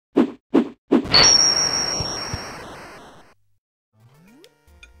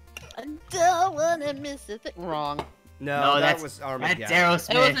I don't wanna miss a thing. Wrong. No, that was Armageddon. That's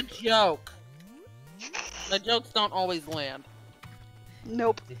Aerosmith. It was a joke. The jokes don't always land.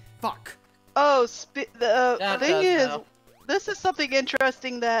 Nope. Fuck. Oh, the thing is, though. this is something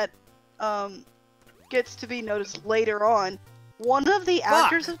interesting that gets to be noticed later on. One of the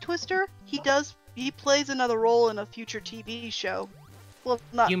actors of Twister, he plays another role in a future TV show. Well,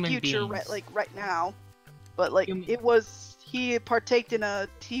 not Human future, Beings. right now, but like he partaked in a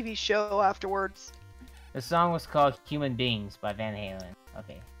TV show afterwards. The song was called "Human Beings" by Van Halen.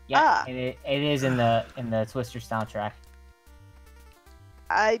 Okay, yeah, it is in the Twister soundtrack.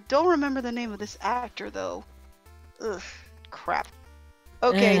 I don't remember the name of this actor though. Ugh, crap.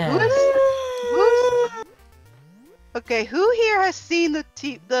 Okay, okay, who here has seen the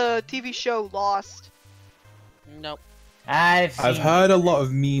TV show Lost? Nope. I've heard a lot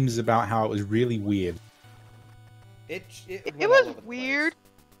of memes about how it was really weird. It was weird.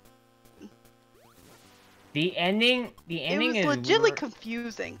 The ending It was legitimately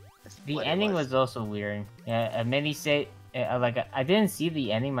confusing. The ending was also weird. Yeah, many say I didn't see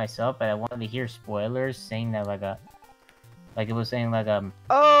the ending myself, but I wanted to hear spoilers saying that it was saying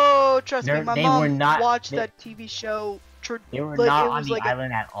Oh, trust me, my mom watched that TV show. They were not on the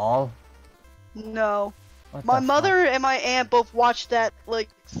island at all. No, my mother and my aunt both watched that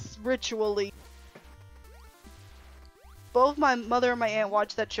ritually. Both my mother and my aunt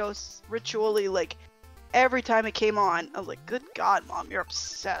watched that show ritually, every time it came on. I was like, "Good God, Mom, you're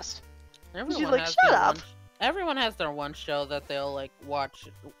obsessed." She's like, "Shut up." Everyone has their one show that they'll watch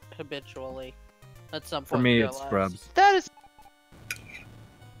habitually at some point. For me, in their it's lives. Scrubs. That is.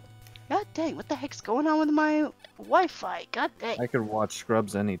 God dang! What the heck's going on with my Wi-Fi? God dang! I could watch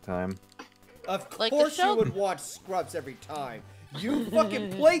Scrubs anytime. Of course you would watch Scrubs every time. You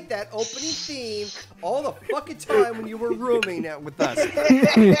fucking played that opening theme all the fucking time when you were rooming with us.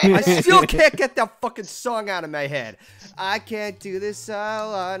 I still can't get that fucking song out of my head. I can't do this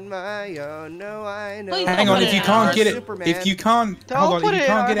all on my own. No, I know. Hang on, if you can't get it, Superman. if you can't, hold on, if you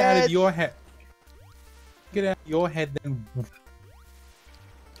can't get it out of your head, then.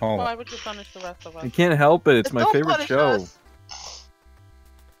 Oh. Why would you punish the rest of us? I can't help it. It's my Don't favorite punish show. us.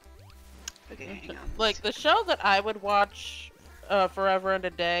 Okay, hang on. The show that I would watch forever and a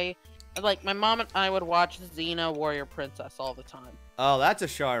day, my mom and I would watch Xena Warrior Princess all the time. Oh, that's a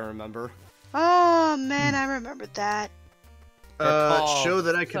show I remember. Oh man, I remember that. Show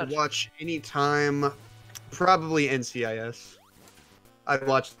that I could watch anytime, probably NCIS. I'd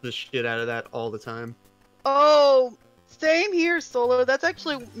watch the shit out of that all the time. Oh, same here, Solar. That's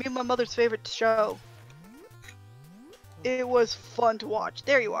actually me and my mother's favorite show. It was fun to watch.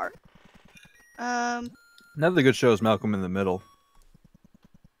 There you are. Another good show is Malcolm in the Middle.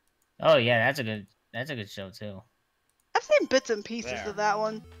 Oh yeah, that's a good show too. I've seen bits and pieces of that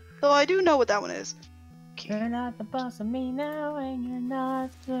one, though I do know what that one is. You're not the boss of me now, and you're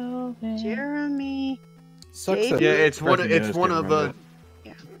not so bad. Jeremy. Yeah, it's one of the.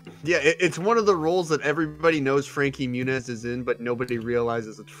 Yeah, it's one of the roles that everybody knows Frankie Muniz is in, but nobody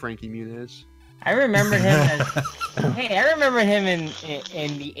realizes it's Frankie Muniz. I remember him I remember him in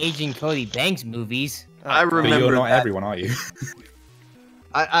the Agent Cody Banks movies. I remember. But you're not everyone, are you?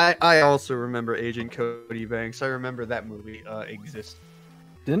 I also remember Agent Cody Banks. I remember that movie exists.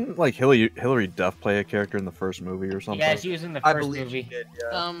 Didn't Hillary Duff play a character in the first movie or something? Yeah, she was in the first believe movie. she did,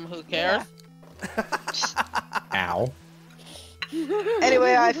 yeah. Who cares? Ow.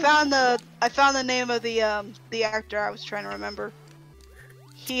 Anyway, I found the name of the actor I was trying to remember.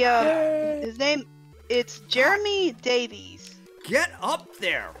 His name, it's Jeremy Davies. Get up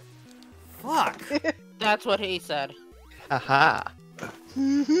there! Fuck! That's what he said. Haha.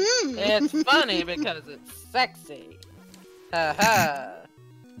 It's funny because it's sexy. Haha.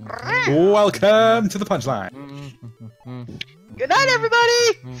 Welcome to the punchline. Good night,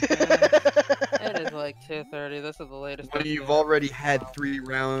 everybody! It is 2:30. This is the latest. When you've already had 3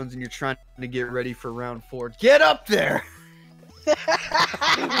 rounds and you're trying to get ready for round 4, get up there!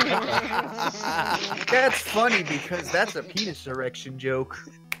 That's funny because that's a penis erection joke.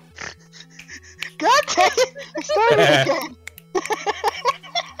 God dang it! I started again!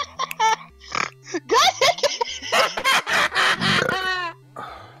 God dang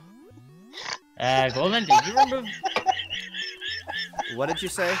it! Golden, did you remove? What did you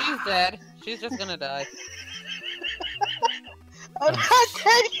say? She's dead. She's just gonna die. I'm not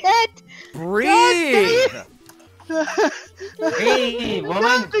dead yet! Breathe! Hey, I woman!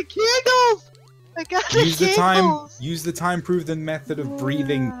 got the giggles! I got the giggles! Use the time-proven method of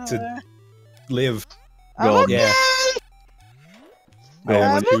breathing to live. I'm okay! Yeah. I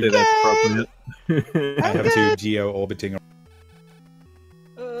have say that's I appropriate. have two geo-orbiting.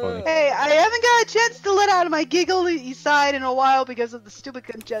 Hey, I haven't got a chance to let out of my giggly side in a while because of the stupid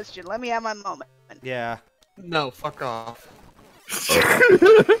congestion. Let me have my moment. Yeah. No, fuck off.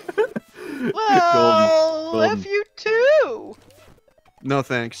 Well, Golden. F you too. No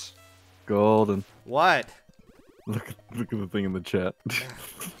thanks. Golden. What? Look at the thing in the chat.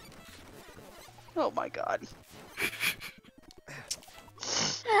 Oh my god.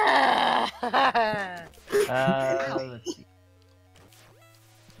 Let's see.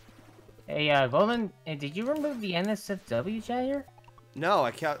 Hey, Golden, did you remove the NSFW chat here? No,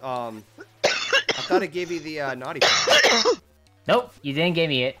 I can't. I thought it gave you the naughty part. Nope, you didn't give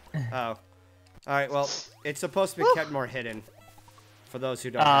me it. Oh. All right. Well, it's supposed to be kept more hidden. For those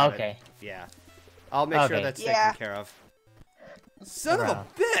who don't. Have Okay. It. Yeah. I'll make sure Okay. that's Yeah. taken care of. Son of a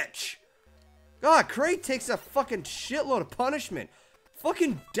bitch! God, Craig takes a fucking shitload of punishment.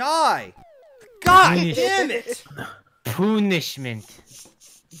 Fucking die! God damn it! Punishment.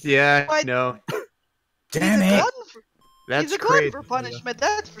 Yeah, What? no. Damn He's a it! glutton for, That's he's a glutton crazy. for punishment,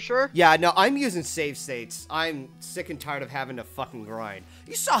 that's for sure. Yeah, no, I'm using save states. I'm sick and tired of having to fucking grind.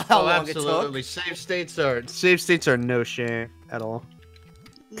 You saw how long absolutely. it took. Save states are no shame at all.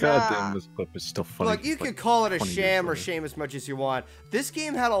 God Nah. damn, this clip is still funny. Look, you It's like could call it a 20 years sham or later. shame as much as you want. This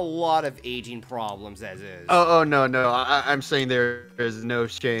game had a lot of aging problems as is. Oh no. I'm saying there is no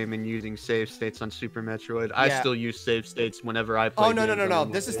shame in using save states on Super Metroid. I Yeah. still use save states whenever I play. Oh, no. games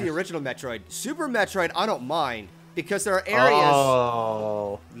on This is the emulators. original Metroid. Super Metroid, I don't mind. Because there are areas...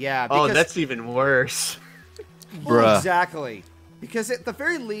 Oh. Yeah, Oh, because... that's even worse. Well, Bruh. exactly. Because at the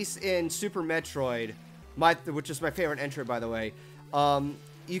very least in Super Metroid, which is my favorite entry, by the way,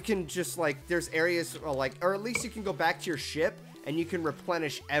 you can just, like, there's areas, or at least you can go back to your ship, and you can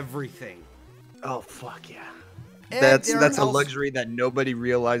replenish everything. Oh fuck yeah. And That's there a are also- luxury that nobody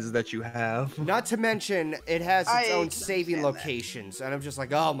realizes that you have. Not to mention, it has I its own understand saving that. locations, and I'm just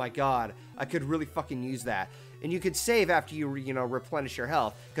like, oh my god, I could really fucking use that. And you could save after you, replenish your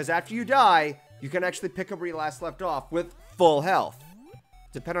health, because after you die, you can actually pick up where you last left off with full health,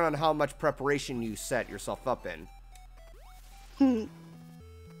 depending on how much preparation you set yourself up in.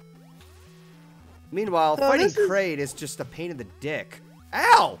 Meanwhile, So fighting this is- Kraid is just a pain in the dick.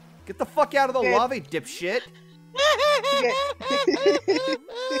 Ow! Get the fuck out of the Okay. lava, dipshit!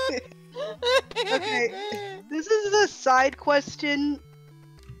 Okay, this is a side question.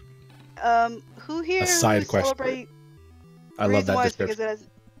 Who here A side would question. celebrate? I love Reason that why is because description.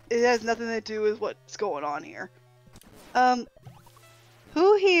 it has nothing to do with what's going on here.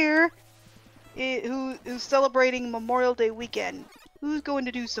 Who here, who's celebrating Memorial Day weekend? Who's going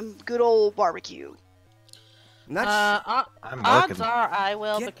to do some good old barbecue? I'm not I'm Odds looking. are I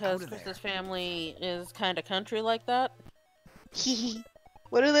will Get because out of there. Chris's family is kind of country like that.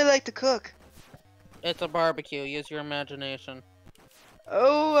 What do they like to cook? It's a barbecue. Use your imagination.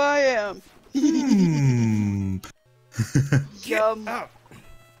 Oh, I am. Hmm. Yum. out.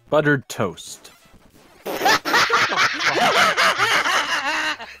 Buttered toast.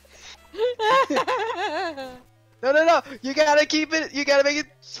 No. You gotta keep it. You gotta make it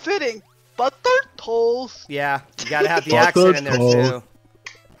fitting. Buttered toast. Yeah, you gotta have the Fuck accent in there those too.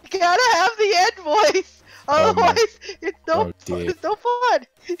 You gotta have the end voice. Oh my- Otherwise, it's no. oh dear. It's no fun.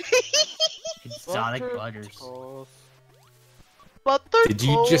 Exotic Buttered butters. toast. Buttered Did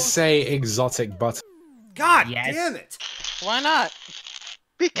you just say exotic butter? God Yes. damn it! Why not?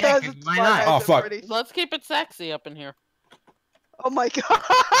 Because Yeah, it's why fun not? as Oh, a fuck. British- Let's keep it sexy up in here. Oh my god.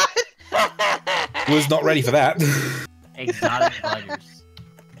 Was not ready for that. Exotic butters.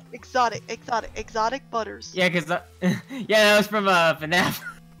 Exotic butters. Yeah, cause yeah, that was from FNAF.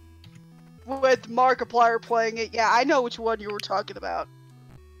 With Markiplier playing it. Yeah, I know which one you were talking about.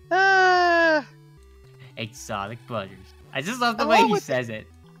 Exotic butters. I just love the Along way he with- says it.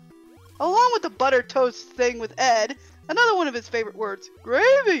 Along with the butter toast thing with Ed, another one of his favorite words,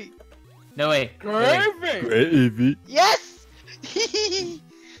 gravy. No wait. Gravy! Gravy. Yes.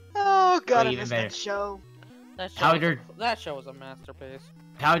 Oh god, I even miss better. that show. That show was a masterpiece.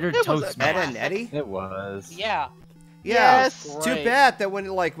 Powdered It was toast. a- Ed Man. and Eddie? It was. Yeah. Yeah. Yes. Too Great. bad that when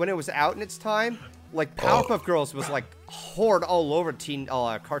it was out in its time, like Powerpuff Girls was like horde all over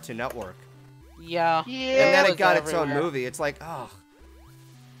Cartoon Network. Yeah. Yeah. And then was it got its own everywhere. movie. It's like, oh.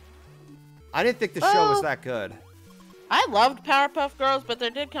 I didn't think the show was Well- that good. I loved Powerpuff Girls, but there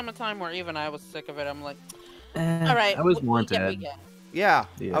did come a time where even I was sick of it. I'm like, all right. I was we more get- we dead. get. Yeah,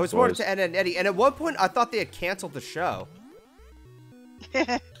 Yeah, I was more boys. into Ed and Eddie, and at one point I thought they had canceled the show.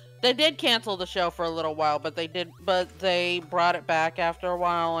 They did cancel the show for a little while, but they brought it back after a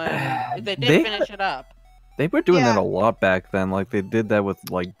while, and they did They finish it up. They were doing that Yeah. a lot back then. Like they did that with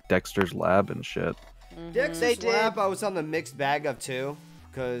like Dexter's Lab and shit. Dexter's Lab, I was on the mixed bag of too,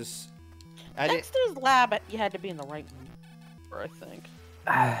 because Dexter's Lab, you had to be in the right mood, I think.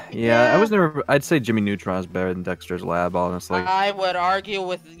 Yeah, I was never. I'd say Jimmy Neutron is better than Dexter's Lab, honestly. I would argue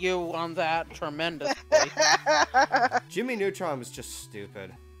with you on that tremendously. Jimmy Neutron was just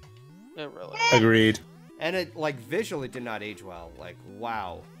stupid. It really. Agreed. And it, like, visually did not age well. Like,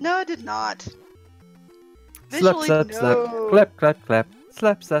 wow. No, it did not. Slap, Visually, slap, no. slap, clap, clap, clap,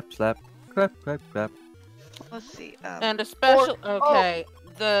 slap, slap, slap, clap, clap, clap. Let's see. And especially, okay,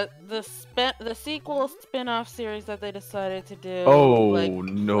 the sequel spin-off series that they decided to do. Oh like,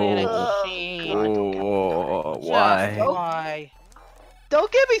 no! Planet Sheen. Oh, Just why? why? Don't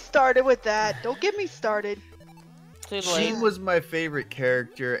get me started with that. Don't get me started. Too late. Sheen was my favorite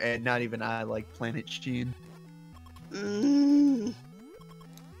character, and not even I like Planet Sheen.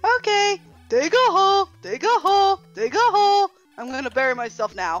 Okay. Dig a hole. Dig a hole. Dig a hole. I'm gonna bury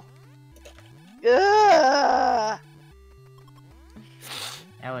myself now. Ugh.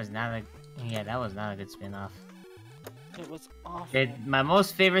 That was not a. Yeah, that was not a good spin-off. It was awful. My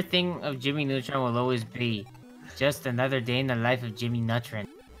most favorite thing of Jimmy Neutron will always be just another day in the life of Jimmy Neutron.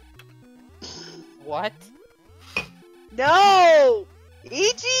 What? No!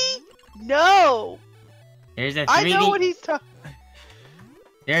 E.G.? No! There's a 3D. I know what he's talking.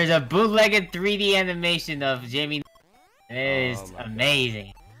 There's a bootlegged 3D animation of Jimmy. It is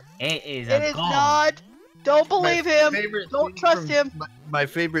amazing. It is It a is gold. not. Don't believe him. Favorite Don't thing trust from- him. My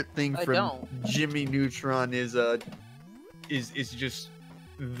favorite thing I from don't. Jimmy Neutron is just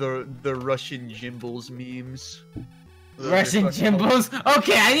the Russian Jimbles memes. Russian Jimbles?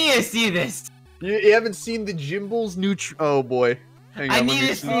 Okay, I need to see this. You haven't seen the Jimbles Oh boy. Hang on, I let need me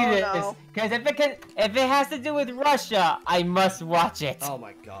to see. see this. Because if it has to do with Russia, I must watch it. Oh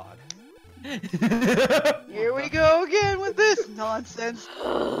my god. Here we go again with this nonsense.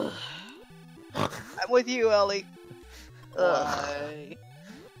 I'm with you, Ellie. Ugh. Why?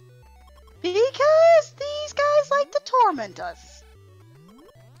 Because these guys like to torment us.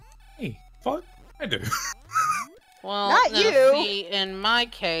 Hey, fuck, I do. Well, Not no, you. see, in my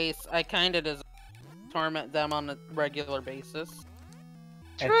case, I kind of deserve to torment them on a regular basis.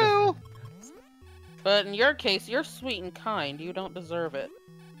 True. But in your case, you're sweet and kind. You don't deserve it.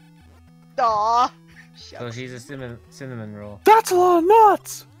 Aw. So she's a cinnamon roll. That's a lot of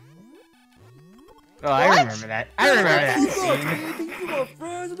nuts. Oh, I What? remember that. I remember that scene. You are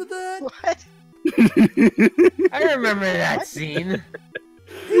friends with that? What? I remember that scene.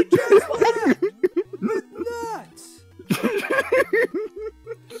 With nuts.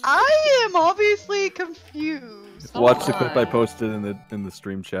 I am obviously confused. Watch the clip I Why? posted in the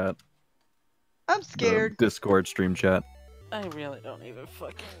stream chat. I'm The scared. Discord stream chat. I really don't even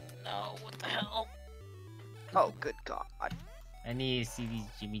fucking know what the hell. Oh, good God. I need to see these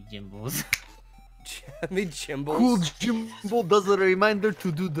Jimmy Jimbles. Jimmy Jimbles. Cool Jimble does a reminder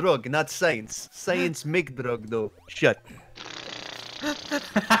to do drug, not science. Science make drug though. Shut.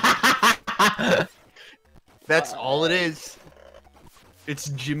 That's all it is. It's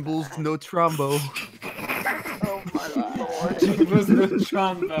Jimbles no trombo. Oh my Lord. Jimbles no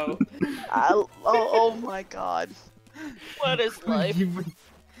trombo. Oh my God. What is life?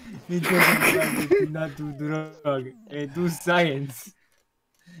 It doesn't do not do drug. Do science.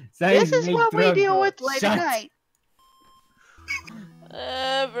 Science This is make what we drug. deal with late Shut. at night.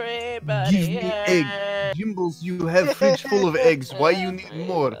 Everybody. Give me egg. Jimbles, you have fridge full of eggs. Why you need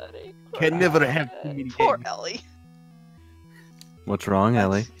more? Can never have too many Poor eggs. Ellie. What's wrong,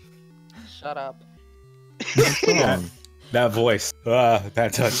 Ellie? Shut up. What's wrong? That voice.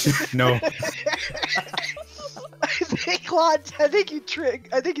 That touch. No. I think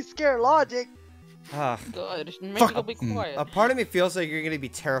you scared Logic. Ah, Good. Maybe you'll be a quiet. part of me feels like you're gonna be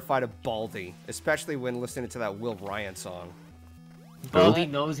terrified of Baldy, especially when listening to that Will Ryan song. Baldy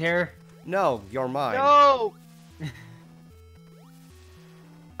nose hair. No, you're mine. No.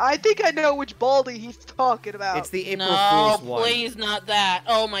 I think I know which Baldy he's talking about. It's the April No, Fool's one. please not that.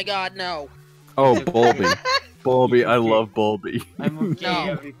 Oh my god, no. Oh, Bulby. Bulby, I love Bulby. I'm okay.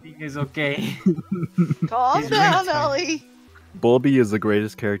 No. Everything is okay. Calm He's down, right. Ellie. Bulby is the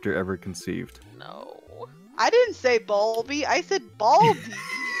greatest character ever conceived. No. I didn't say Bulby. I said Baldy.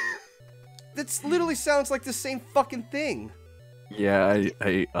 That literally sounds like the same fucking thing. Yeah,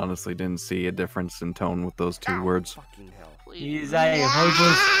 I honestly didn't see a difference in tone with those two words. Fucking hell. Please. He's a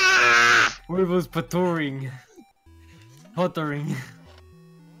Horrible pottering. Pottering.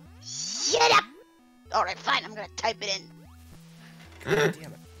 Shut up. All right, fine. I'm gonna type it in. God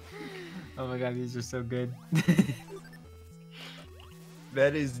damn it. Oh my god, these are so good.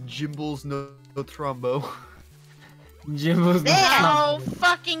 That is Jimbles no trombo. Jimbo's No,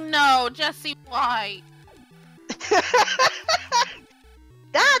 fucking no, Jesse, why?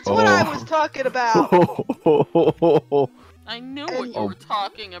 That's what I was talking about. I knew what you were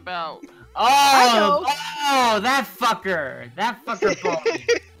talking about. Oh, that fucker. That fucker Baldy.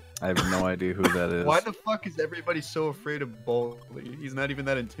 I have no idea who that is. Why the fuck is everybody so afraid of Baldy? He's not even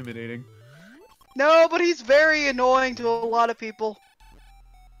that intimidating. No, but he's very annoying to a lot of people.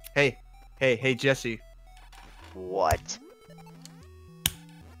 Hey, Jesse. What?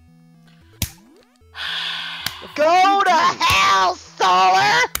 Go to hell,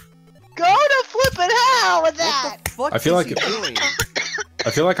 Solar! Go to flippin' hell with that! What the fuck I feel is like he doing? I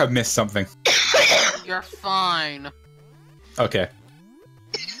feel like I've missed something. You're fine. Okay.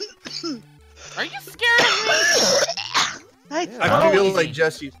 Are you scared of me? I thought- feel like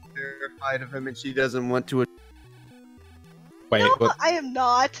Jesse's terrified of him and she doesn't want to. Wait, No, what? I am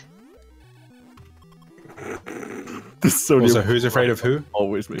not. This so Also, who's afraid of who?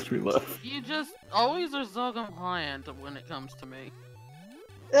 always makes me laugh. You just always are so compliant when it comes to me.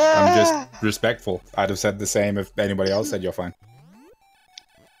 I'm just respectful. I'd have said the same if anybody else said you're fine.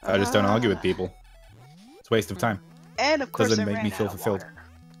 I just don't argue with people. It's a waste of time. And of course, Doesn't I make ran me feel out of fulfilled. water.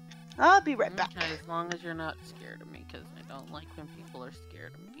 I'll be right back. Okay, as long as you're not scared of me, because I don't like when people are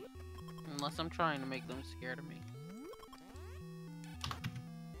scared of me. Unless I'm trying to make them scared of me.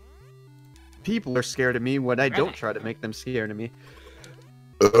 People are scared of me when I don't try to make them scared of me.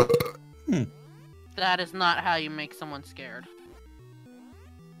 That is not how you make someone scared.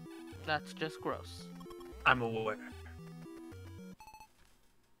 That's just gross. I'm aware.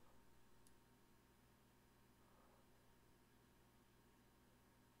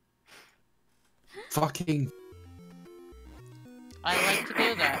 Fucking. I like to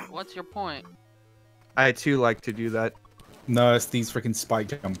do that. What's your point? I too like to do that. No, it's these freaking spike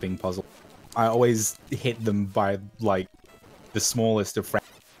jumping puzzles. I always hit them by, like, the smallest of frames.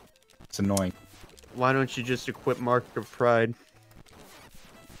 It's annoying. Why don't you just equip Mark of Pride?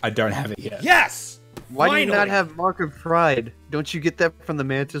 I don't have it yet. Yes! Why do you not Finally! have Mark of Pride? Don't you get that from the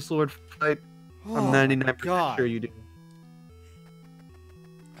Mantis Lord fight? Oh I'm my 99% God. sure you do.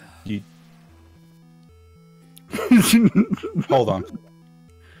 You... Hold on.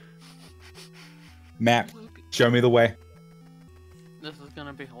 Map, show me the way. This is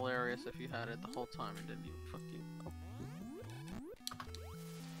gonna be hilarious if you had it the whole time and didn't even fuck you.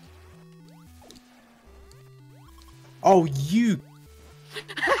 Oh, you!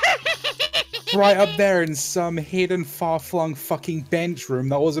 Right up there in some hidden, far-flung fucking bench room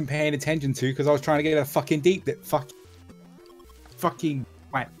that I wasn't paying attention to because I was trying to get a fucking deep that fucking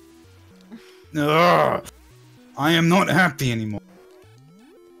what? Ugh! I am not happy anymore.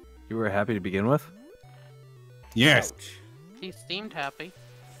 You were happy to begin with? Yes. He seemed happy.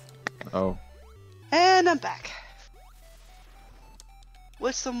 Oh. And I'm back.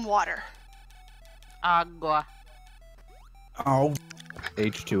 With some water. Agua. Oh,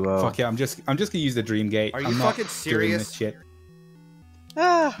 H2O. fuck yeah! I'm just gonna use the dream gate. Are you I'm not fucking doing serious? this shit.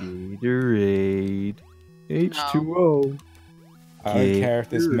 Ah, Gatorade. H2O. I don't care if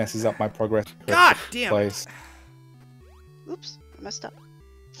this messes up my progress. God damn it. Place. oops, I messed up.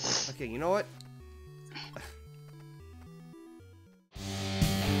 Okay, you know what?